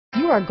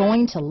are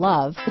going to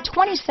love the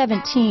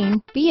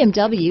 2017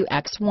 BMW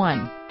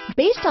X1.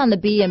 Based on the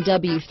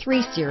BMW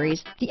 3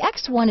 Series, the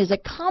X1 is a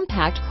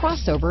compact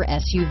crossover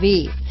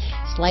SUV.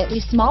 Slightly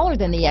smaller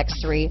than the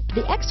X3,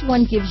 the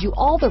X1 gives you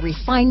all the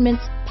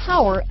refinements,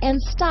 power,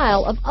 and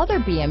style of other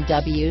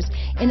BMWs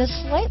in a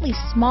slightly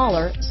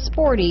smaller,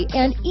 sporty,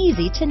 and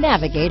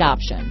easy-to-navigate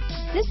option.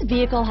 This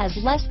vehicle has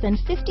less than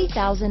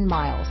 50,000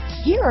 miles.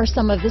 Here are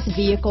some of this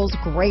vehicle's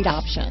great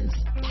options: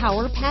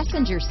 power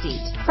passenger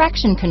seat,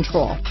 traction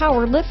control,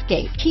 power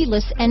liftgate,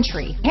 keyless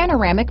entry,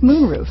 panoramic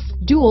moonroof,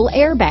 dual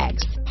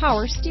airbags,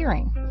 power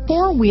steering,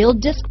 four-wheel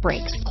disc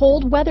brakes,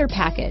 cold weather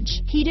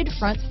package, heated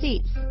front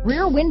seats,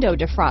 rear window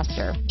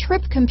defroster,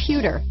 trip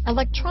computer,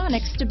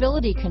 electronic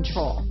stability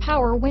control,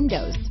 power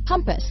windows,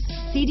 compass,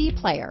 CD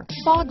player,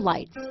 fog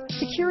lights,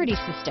 security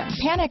system,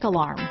 panic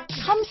alarm.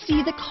 Come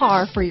see the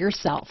car for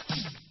yourself.